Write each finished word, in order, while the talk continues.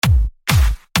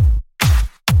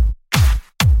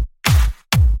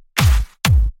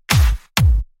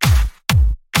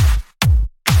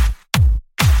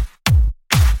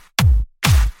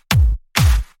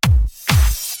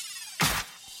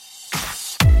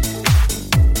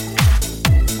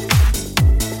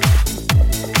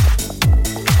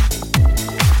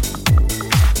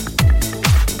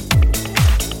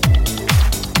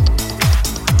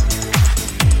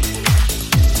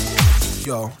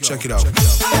Check it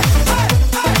out.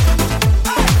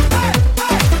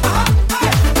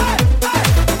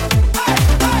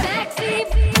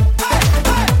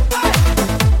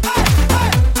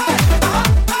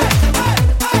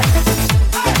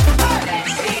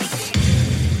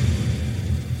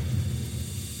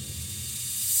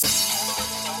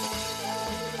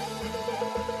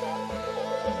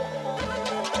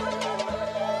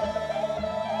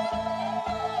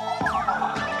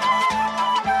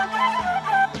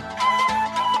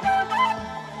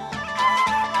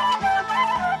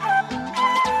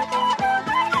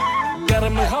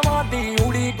 गर्म हवा दी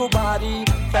उड़ी गुबारी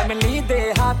फैमिली दे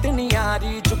हाथ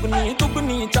नियारी चुगनी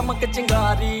दुगनी चमक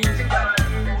चिंगारी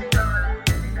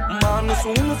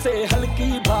मानसून से हल्की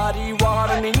भारी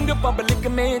वार्निंग पब्लिक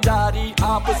में जारी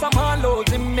आप संभालो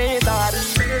जिम्मेदारी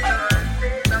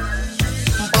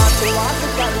बात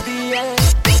कर दी है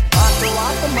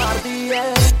बात मार दी है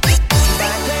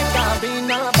बैठे का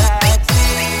बिना बैक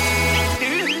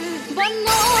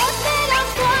बनो तेरा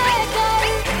स्वेटर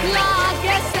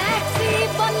लागे सेक्सी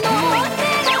बनो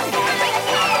तेरा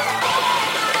स्वेटर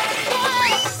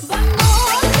बनो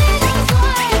तेरा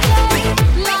स्वेटर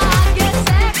लागे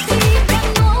सेक्सी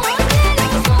बनो तेरा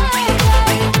स्वेटर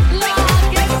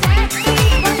लागे सेक्सी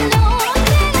बनो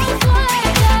तेरा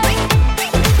स्वेटर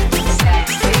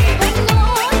सेक्सी बनो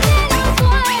तेरा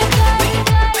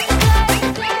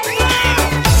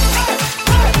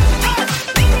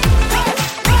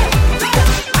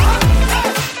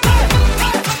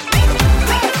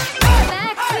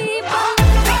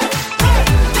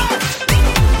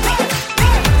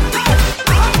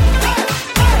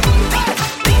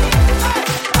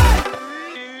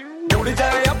उड़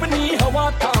जाए अपनी हवा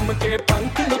थाम के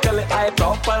पंख निकल आए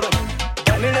प्रॉपर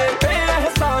बनने पे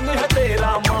एहसान है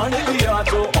तेरा मान लिया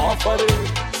जो ऑफर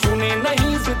सुने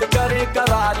नहीं जिद करे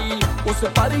करारी उस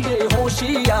पर ये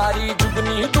होशियारी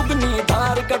जुगनी दुगनी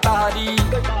धार कटारी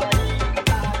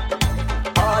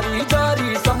आरी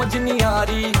जारी समझ नहीं आ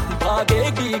रही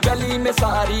भागेगी गली में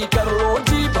सारी करो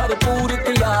जी भरपूर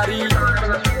तैयारी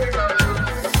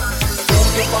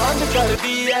बांध कर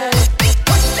दी है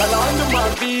छलांग मार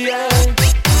दी है